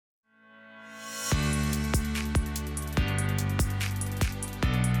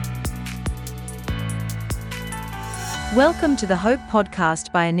Welcome to the Hope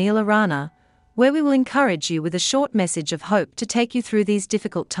Podcast by Anil Arana, where we will encourage you with a short message of hope to take you through these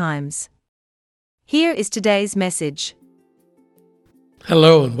difficult times. Here is today's message.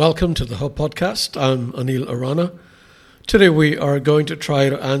 Hello and welcome to the Hope Podcast. I'm Anil Arana. Today we are going to try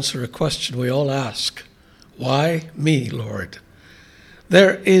to answer a question we all ask. Why me, Lord?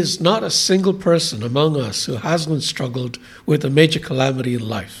 There is not a single person among us who hasn't struggled with a major calamity in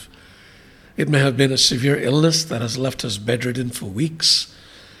life. It may have been a severe illness that has left us bedridden for weeks.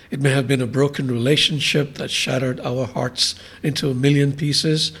 It may have been a broken relationship that shattered our hearts into a million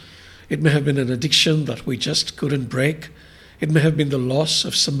pieces. It may have been an addiction that we just couldn't break. It may have been the loss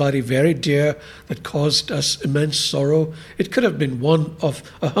of somebody very dear that caused us immense sorrow. It could have been one of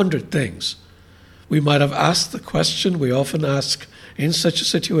 100 things. We might have asked the question we often ask in such a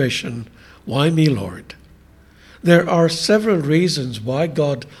situation, why me, Lord? There are several reasons why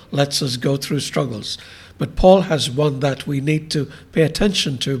God lets us go through struggles, but Paul has one that we need to pay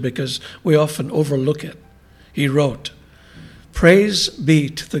attention to because we often overlook it. He wrote, "Praise be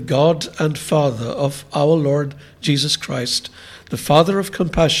to the God and Father of our Lord Jesus Christ, the Father of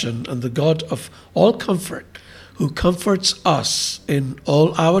compassion and the God of all comfort, who comforts us in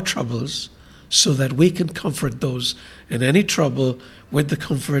all our troubles, so that we can comfort those in any trouble with the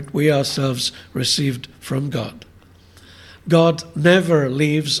comfort we ourselves received from God." God never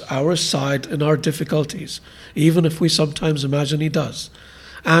leaves our side in our difficulties, even if we sometimes imagine He does.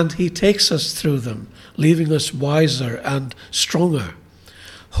 And He takes us through them, leaving us wiser and stronger.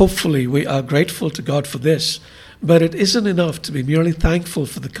 Hopefully we are grateful to God for this, but it isn't enough to be merely thankful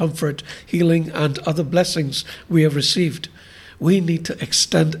for the comfort, healing, and other blessings we have received. We need to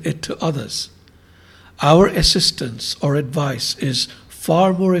extend it to others. Our assistance or advice is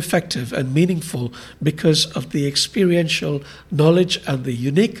far more effective and meaningful because of the experiential knowledge and the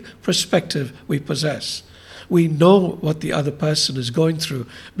unique perspective we possess. We know what the other person is going through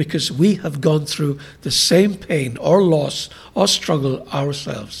because we have gone through the same pain or loss or struggle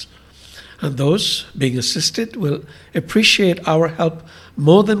ourselves. And those being assisted will appreciate our help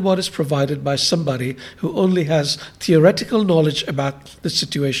more than what is provided by somebody who only has theoretical knowledge about the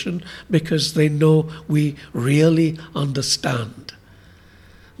situation because they know we really understand.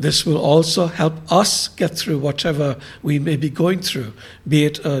 This will also help us get through whatever we may be going through, be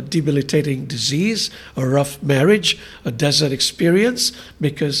it a debilitating disease, a rough marriage, a desert experience,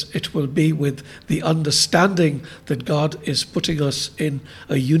 because it will be with the understanding that God is putting us in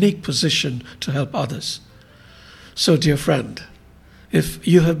a unique position to help others. So, dear friend, if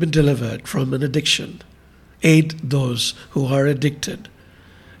you have been delivered from an addiction, aid those who are addicted.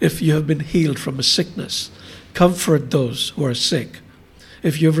 If you have been healed from a sickness, comfort those who are sick.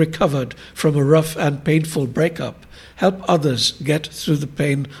 If you've recovered from a rough and painful breakup, help others get through the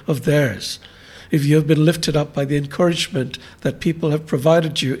pain of theirs. If you have been lifted up by the encouragement that people have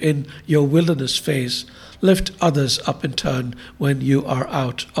provided you in your wilderness phase, lift others up in turn when you are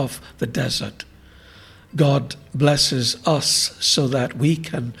out of the desert. God blesses us so that we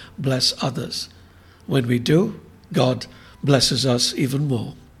can bless others. When we do, God blesses us even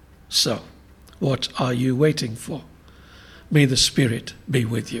more. So, what are you waiting for? May the Spirit be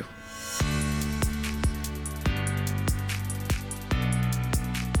with you.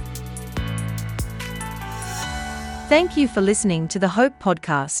 Thank you for listening to the Hope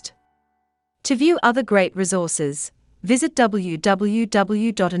Podcast. To view other great resources, visit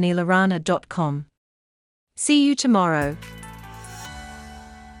www.anilarana.com. See you tomorrow.